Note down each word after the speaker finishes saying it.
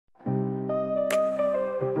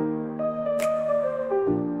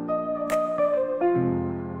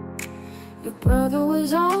brother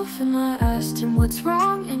was off and I asked him what's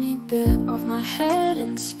wrong, and he bit off my head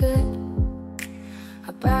and spit.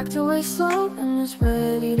 I backed away slow and was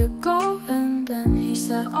ready to go, and then he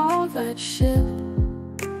said all that shit.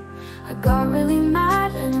 I got really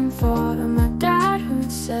mad and thought of my dad,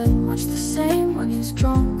 who'd said much the same when he's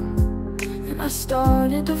drunk. And I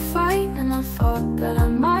started to fight, and I thought that I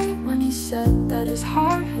might when he said that his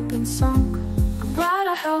heart had been sunk. I'm glad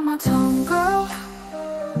I held my tongue, girl.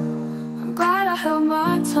 I'm glad I held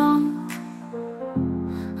my tongue.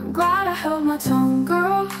 I'm glad I held my tongue,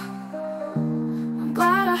 girl. I'm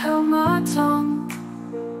glad I held my tongue.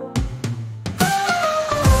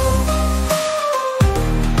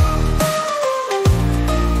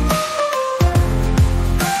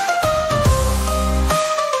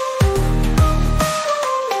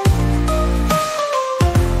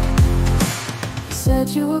 Said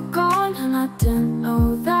you were gone and I didn't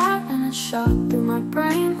know that, and it shot through my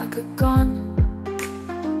brain like a gun.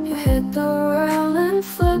 You hit the rail and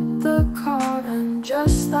flipped the car, and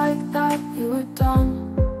just like that you were done.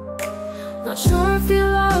 Not sure if he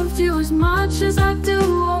loved you as much as I do,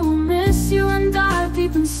 or will miss you and die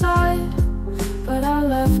deep inside. But I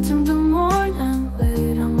left him to mourn and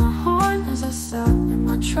laid on my horn as I sat in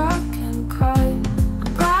my truck and cried.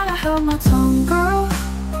 I'm glad I held my tongue, girl.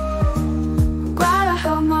 Glad I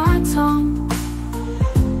held my tongue.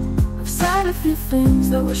 I've said a few things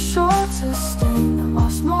that were sure to sting, and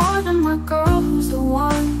lost more than my girl, who's the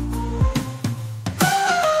one.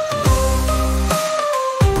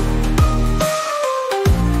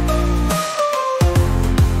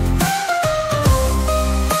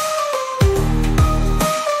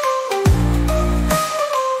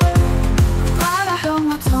 Glad I held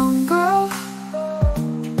my tongue, girl.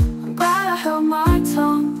 I'm glad I held my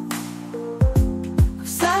tongue.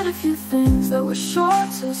 Said a few things that were sure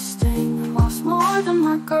to sting, and lost more than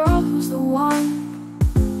my girl, who's the one.